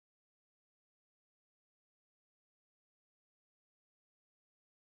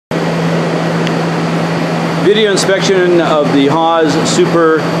Video inspection of the Haas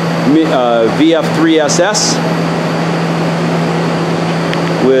Super VF-3SS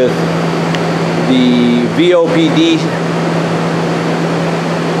with the VOPD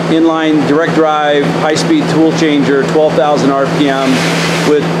inline direct drive high-speed tool changer, 12,000 RPM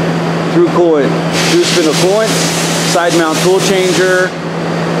with through spindle coolant, side mount tool changer.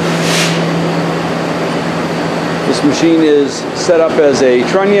 This machine is set up as a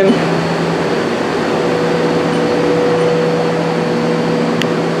trunnion.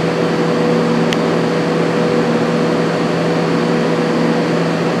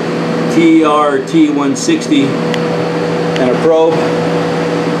 TRT160 and a probe.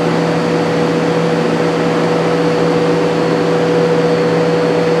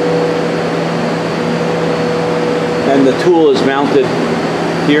 And the tool is mounted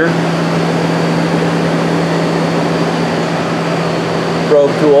here.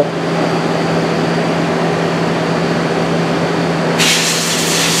 Probe tool.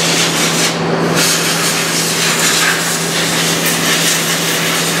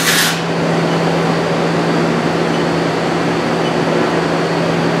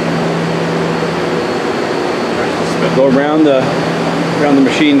 Go around the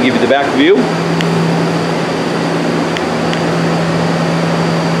machine, give you the back view.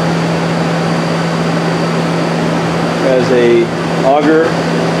 As a auger,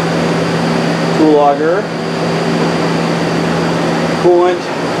 tool auger, coolant,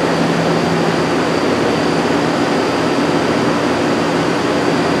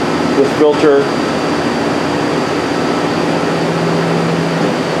 with filter,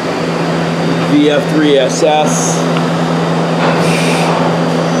 VF-3SS.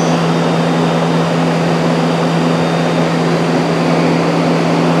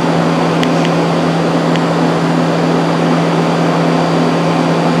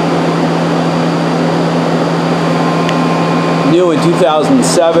 New in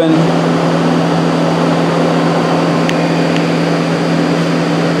 2007.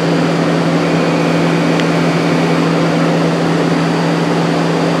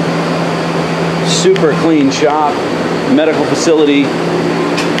 Super clean shop, medical facility.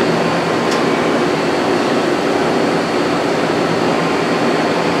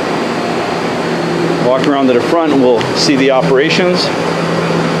 Walk around to the front and we'll see the operations.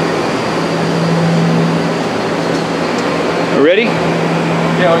 Ready?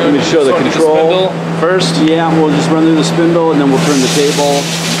 Yeah, let me show the control. First? Yeah, we'll just run through the spindle and then we'll turn the table.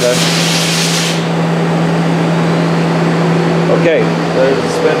 Okay. There's the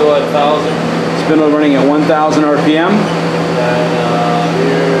spindle at 1,000. Spindle running at 1,000 RPM. And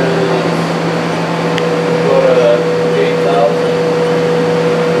here's, go to 8,000.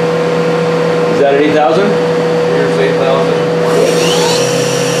 Is that at 8,000? Here's 8,000.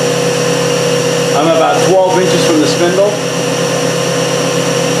 I'm about 12 inches from the spindle.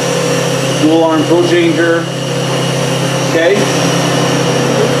 Dual arm tool changer. Okay.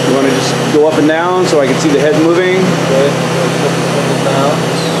 You want to just go up and down so I can see the head moving? Okay. Put the spindle down.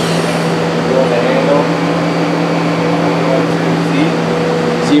 Go on the handle.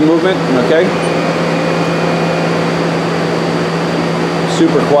 Z movement. Okay.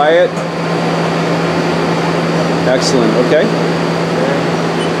 Super quiet. Excellent. Okay.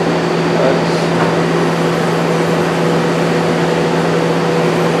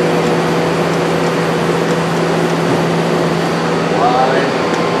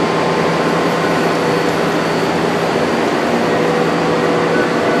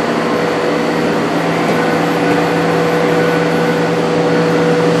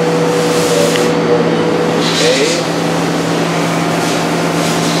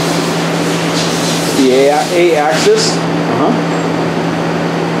 The A axis.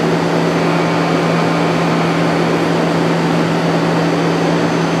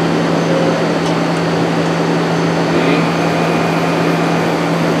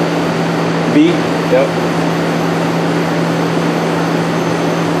 B. Yep.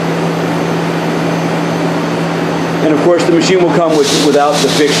 And of course the machine will come without the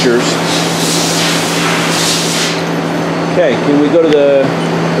fixtures. Okay, can we go to the,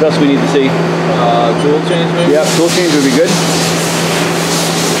 what else we need to see? Tool change maybe? Yeah, tool change would be good.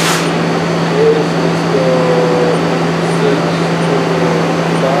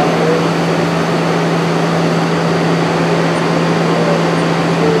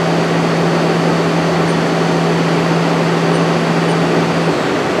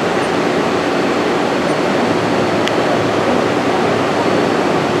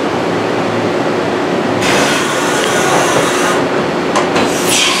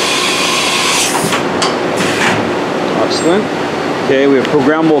 Excellent. Okay, we have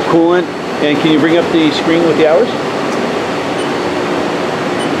programmable coolant. And can you bring up the screen with the hours?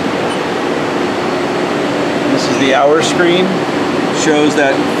 This is the hours screen. Shows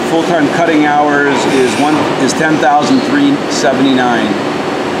that full-time cutting hours is 10,379.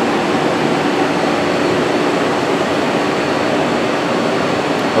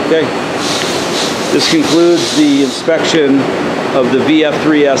 Okay. This concludes the inspection of the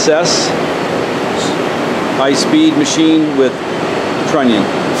VF-3SS high-speed machine with trunnion.